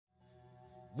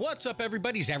What's up,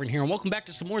 everybody? Zavrin here, and welcome back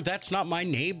to some more That's Not My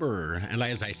Neighbor. And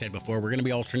as I said before, we're going to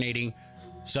be alternating.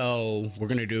 So we're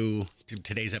going to do,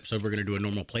 today's episode, we're going to do a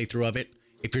normal playthrough of it.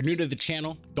 If you're new to the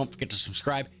channel, don't forget to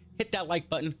subscribe. Hit that like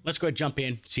button. Let's go ahead and jump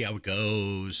in, see how it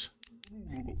goes.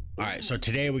 All right, so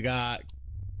today we got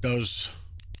those,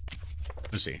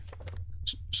 let's see.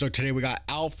 So today we got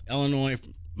Alf, Illinois,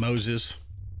 Moses,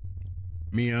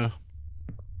 Mia,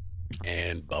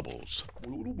 and Bubbles.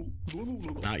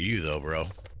 Not you though, bro.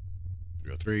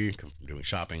 303, come from doing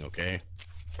shopping, okay.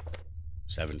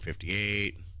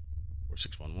 758,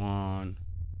 4611,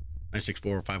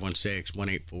 964 516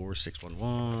 184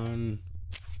 611,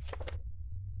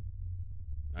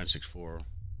 964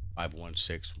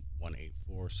 516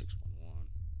 184 611.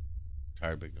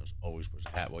 Tired Big Nose always wears a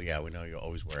hat. Well, yeah, we know you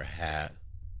always wear a hat.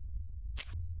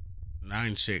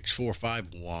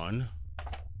 96451.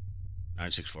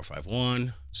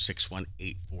 96451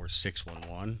 6184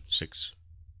 611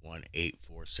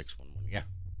 6184 611. Yeah,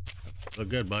 look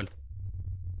good, bud.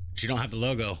 But you don't have the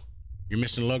logo. You're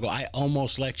missing the logo. I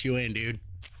almost let you in, dude.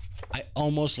 I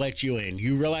almost let you in.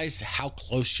 You realize how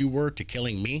close you were to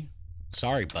killing me?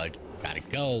 Sorry, bud. Gotta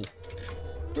go.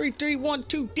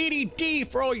 3312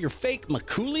 DDD for all your fake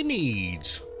Makuli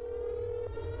needs.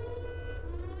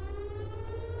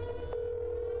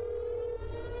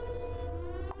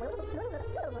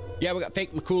 Yeah, we got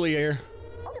fake Makuli here.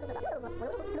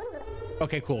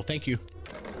 Okay, cool. Thank you.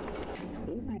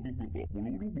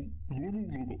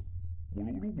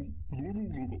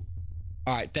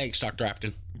 All right, thanks, Dr.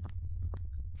 Afton.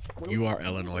 You are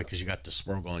Illinois because you got the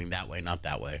swirl going that way, not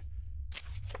that way.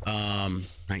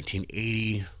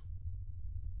 1980.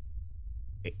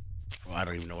 Well, I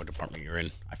don't even know what department you're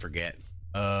in. I forget.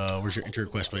 Where's your entry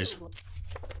request, please?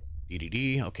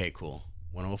 DDD. Okay, cool.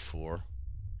 104.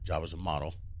 Job as a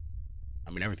model. I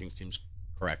mean, everything seems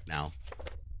correct now.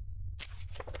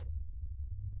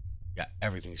 Yeah,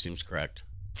 everything seems correct.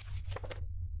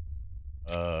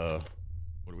 What are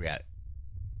we at?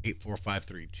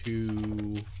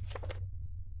 84532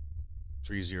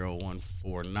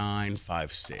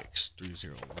 3014956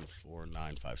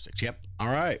 3014956. Yep. All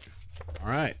right. All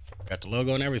right. Got the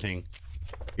logo and everything.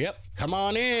 Yep. Come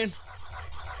on in.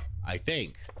 I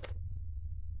think.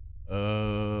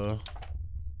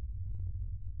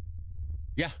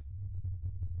 Yeah.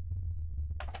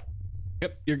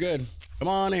 Yep, you're good. Come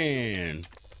on in.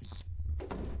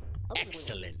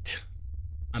 Excellent.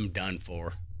 I'm done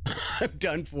for. I'm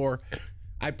done for.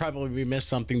 I probably missed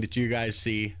something that you guys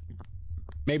see.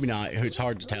 Maybe not. It's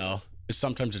hard to tell.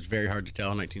 Sometimes it's very hard to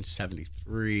tell.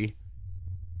 1973.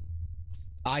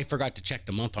 I forgot to check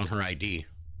the month on her ID.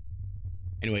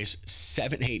 Anyways,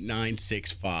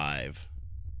 78965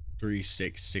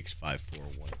 3665413.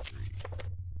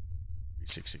 3665413.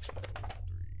 78965.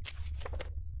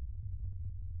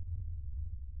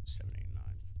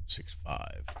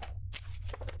 78965.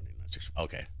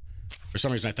 Okay. For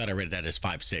some reason, I thought I read that as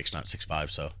 56, not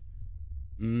 65. So,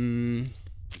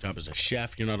 job as a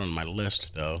chef. You're not on my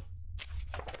list though.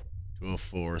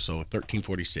 204. So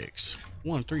 1346.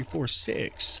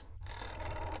 1346.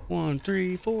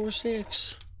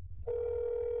 1346.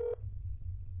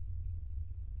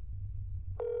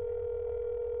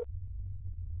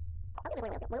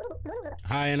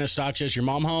 Hi, Anastasia. Is your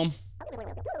mom home?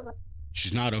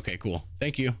 She's not? Okay, cool.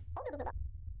 Thank you.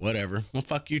 Whatever. Well,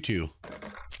 fuck you too.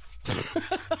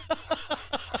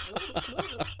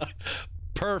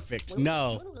 Perfect.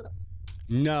 No.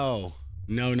 No.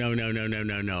 No, no, no, no, no,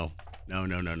 no, no. No,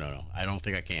 no, no, no, no. I don't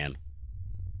think I can.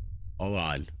 Hold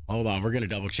on. Hold on. We're going to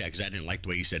double check because I didn't like the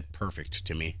way you said perfect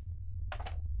to me.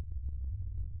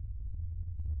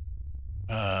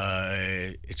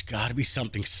 It's got to be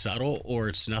something subtle or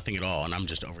it's nothing at all, and I'm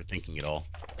just overthinking it all.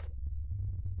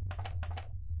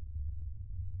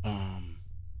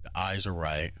 The eyes are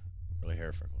right. Curly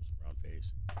hair, freckles, round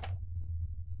face.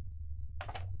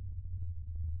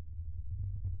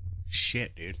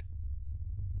 Shit, dude.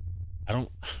 I don't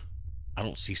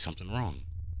see something wrong.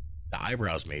 The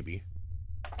eyebrows maybe,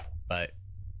 but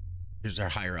these are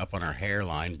higher up on our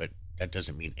hairline, but that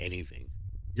doesn't mean anything.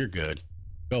 You're good.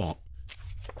 Go home.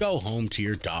 Go home to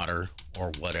your daughter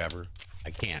or whatever. I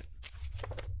can't.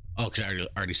 Oh, because I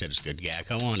already said it's good. Yeah,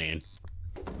 come on in.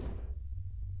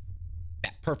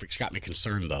 That perfect's got me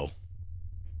concerned, though.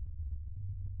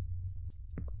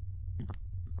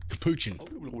 Capuchin.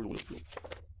 You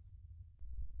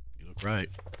look right.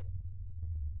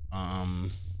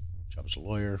 Job as a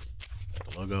lawyer.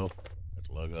 Got the logo. Got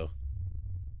the logo.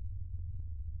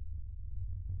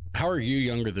 How are you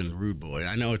younger than Rude Boy?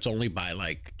 I know it's only by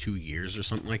like 2 years or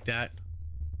something like that.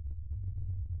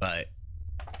 But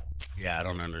yeah, I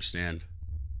don't understand.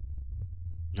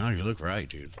 No, you look right,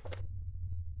 dude.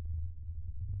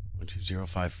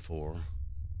 12054.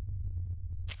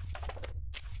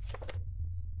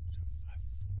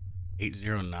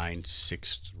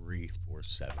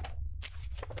 8096347.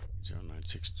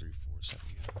 8096347. Yeah.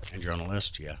 And you're on the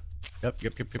list, yeah. Yep.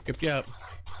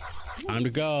 Time to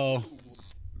go.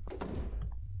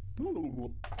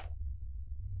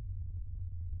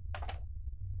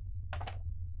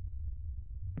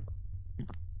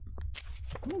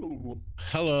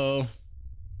 Hello,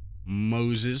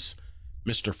 Moses,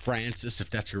 Mr. Francis, if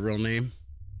that's your real name.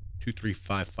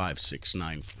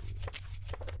 2355694.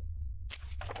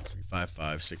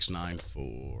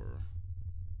 2355694.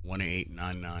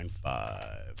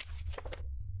 189995.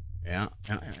 Yeah.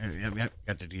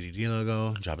 Got the DDD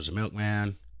logo. Job as a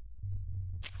milkman.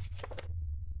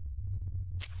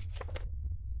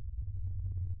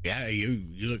 Yeah, you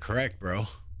look correct, bro.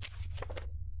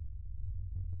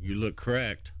 You look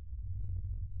correct.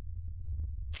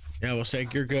 Yeah, we'll say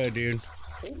you're good, dude.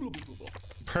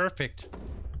 Perfect.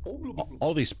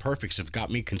 All these perfects have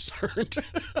got me concerned.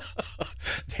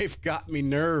 They've got me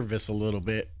nervous a little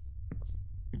bit.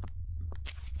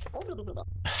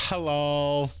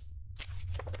 Hello.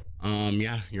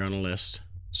 Yeah, you're on the list.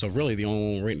 So really the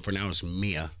only one we're waiting for now is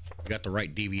Mia. You got the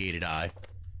right deviated eye.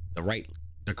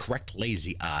 The correct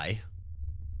lazy eye.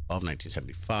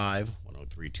 1975.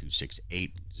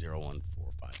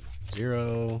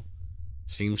 103-268-014-590.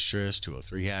 Seamstress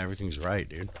 203. Yeah, everything's right,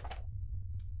 dude.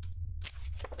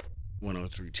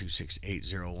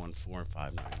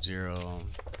 103-268-014-590.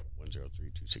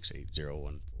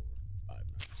 103-268-014-590.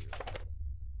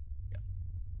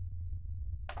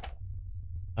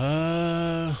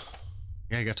 Yeah.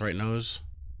 Yeah, you got the right nose.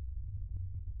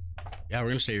 Yeah, we're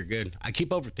gonna say you're good. I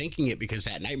keep overthinking it because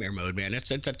that nightmare mode, man,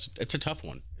 it's a tough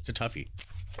one. It's a toughie.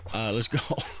 Let's go.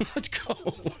 Let's go.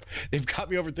 They've got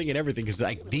me overthinking everything because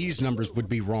like these numbers would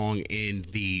be wrong in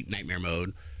the nightmare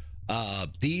mode.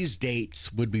 These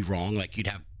dates would be wrong. Like you'd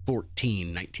have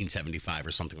 1975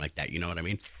 or something like that. You know what I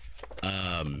mean?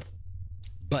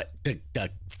 But the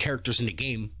characters in the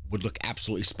game would look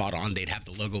absolutely spot on. They'd have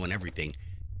the logo and everything.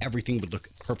 Everything would look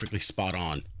perfectly spot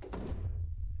on.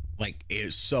 Like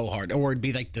it's so hard. Or it'd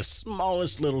be like the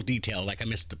smallest little detail. Like I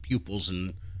missed the pupils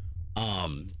and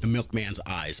the milkman's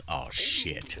eyes. Oh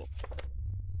shit.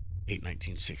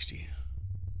 81960.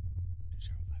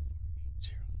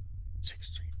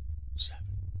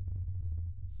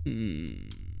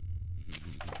 20548096347.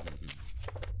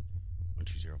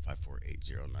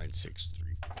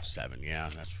 12054809637. Yeah,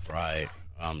 that's right.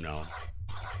 No.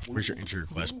 Where's your entry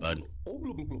request, bud?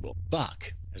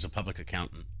 Fuck. As a public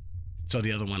accountant. So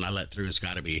the other one I let through has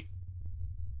got to be.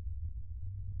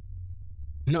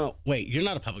 No, wait, you're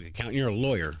not a public accountant. You're a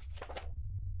lawyer.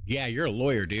 Yeah, you're a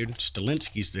lawyer, dude.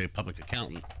 Stalinsky's the public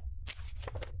accountant.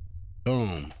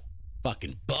 Boom.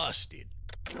 Fucking busted.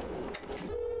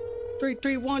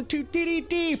 3312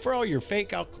 DDD for all your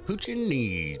fake Al Capuchin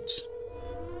needs.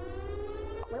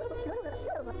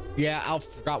 Yeah, I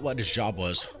forgot what his job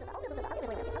was.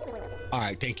 All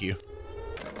right, thank you.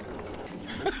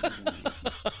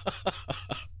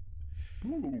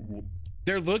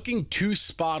 They're looking too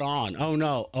spot on. Oh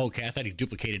no. Okay, I thought he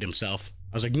duplicated himself.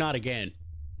 I was like, not again.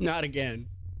 Not again.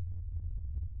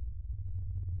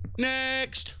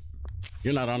 Next.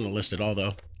 You're not on the list at all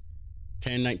though.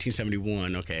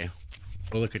 10-1971. Okay.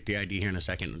 We'll look at the ID here in a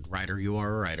second. Writer, you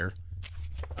are a writer.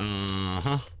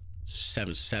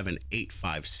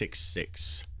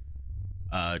 778566.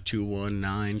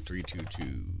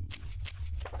 219322.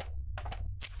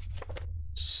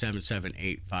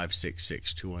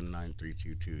 778-566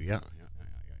 219322. Yep.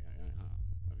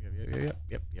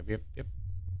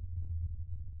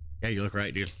 Yeah, you look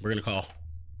right, dude. We're gonna call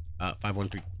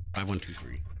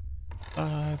 5123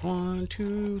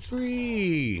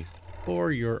 5123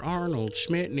 for your Arnold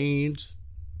Schmidt needs.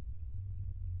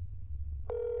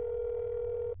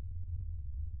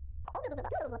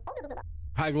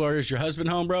 Hi, Gloria. Is your husband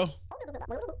home, bro?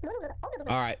 All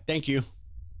right, thank you.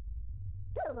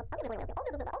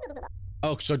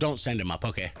 Oh, so don't send him up.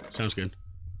 Okay, sounds good.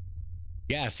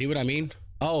 Yeah, see what I mean?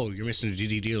 Oh, you're missing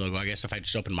the DDD logo. I guess if I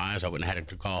just opened my eyes, I wouldn't have had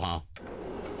to call, huh?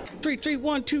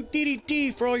 3312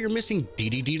 DDD for all your missing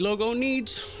DDD logo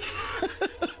needs.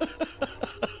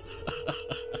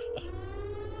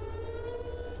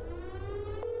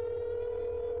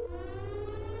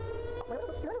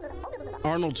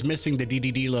 Arnold's missing the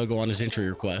DDD logo on his entry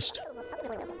request.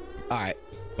 All right.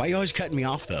 Why are you always cutting me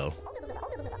off, though?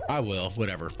 I will.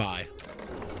 Whatever. Bye.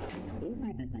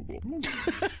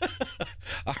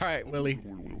 All right, Willie.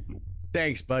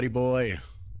 Thanks, buddy boy.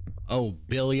 Oh,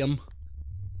 Billiam.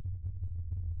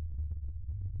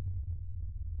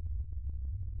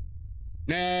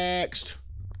 Next.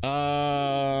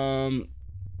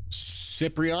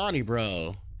 Ciprianni,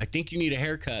 bro. I think you need a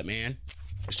haircut, man.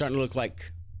 You're starting to look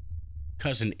like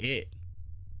Cousin It.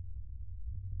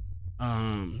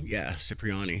 Yeah,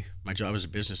 Ciprianni. My job as a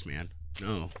businessman.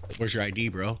 No. Where's your ID,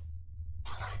 bro?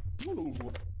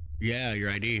 Yeah,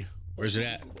 your ID. Where's it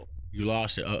at? You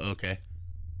lost it. Oh, okay.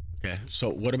 Okay. So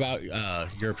what about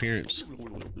your appearance?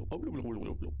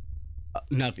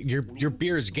 Nothing. Your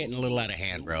beer is getting a little out of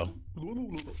hand, bro.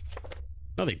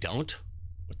 No, they don't.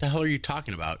 What the hell are you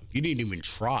talking about? You didn't even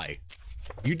try.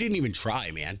 You didn't even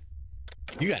try, man.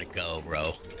 You gotta go,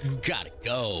 bro. You gotta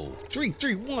go. 3,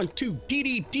 3, 1, 2,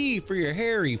 DDD for your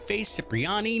hairy face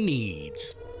Ciprianni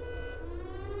needs.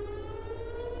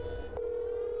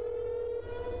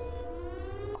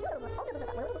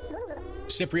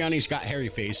 Ciprianni's got hairy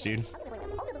face, dude.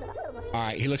 All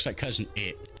right, he looks like Cousin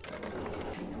It.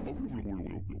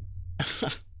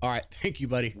 All right, thank you,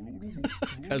 buddy.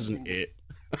 Cousin It.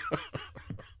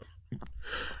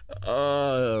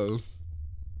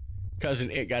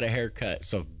 Cousin It got a haircut,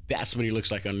 so that's what he looks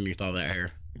like underneath all that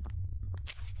hair.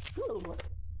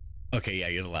 Okay, yeah,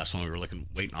 you're the last one we were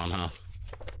waiting on, huh?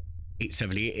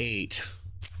 878.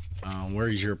 Where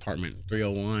is your apartment?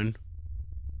 301.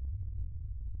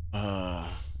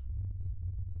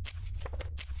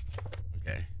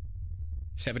 Okay.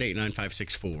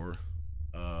 789-564.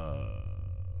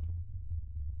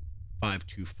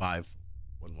 525-115.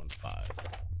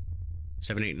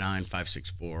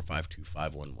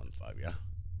 789-564-525-115. Yeah.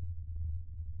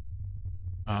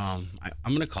 I'm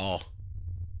gonna call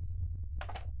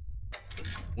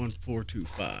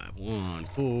 1425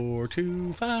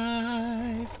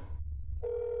 1425.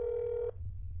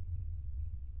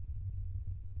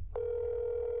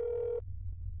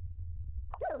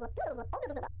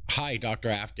 Hi, Dr.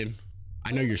 Afton.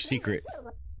 I know your secret.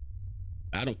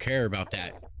 I don't care about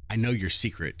that. I know your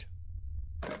secret.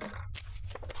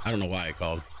 I don't know why I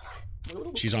called.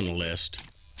 She's on the list.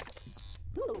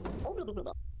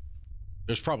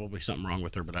 There's probably something wrong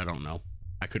with her, but I don't know.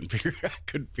 I couldn't figure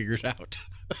it out.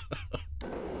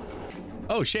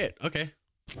 Oh shit. Okay.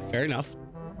 Fair enough.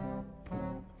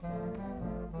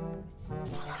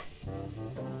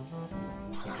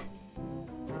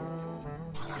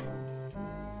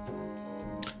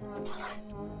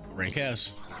 Rank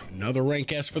S. Another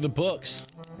rank S for the books.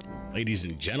 Ladies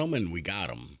and gentlemen, we got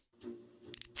them.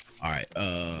 All right.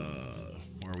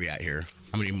 Where are we at here?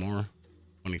 How many more?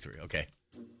 23. Okay.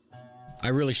 I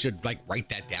really should like write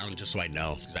that down just so I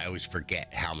know, because I always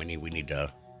forget how many we need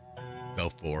to go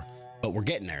for. But we're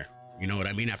getting there. You know what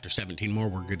I mean? After 17 more,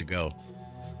 we're good to go.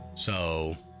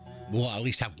 So we'll at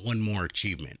least have one more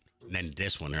achievement. And then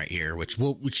this one right here, which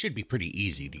should be pretty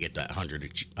easy to get that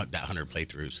 100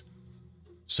 playthroughs.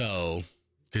 So,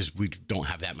 because we don't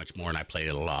have that much more and I play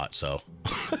it a lot, so.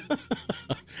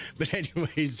 But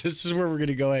anyways, this is where we're going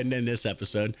to go ahead and end this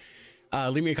episode.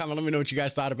 Leave me a comment. Let me know what you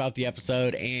guys thought about the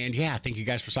episode. And yeah, thank you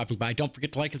guys for stopping by. Don't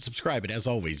forget to like and subscribe. And as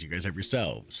always, you guys have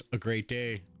yourselves a great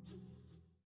day.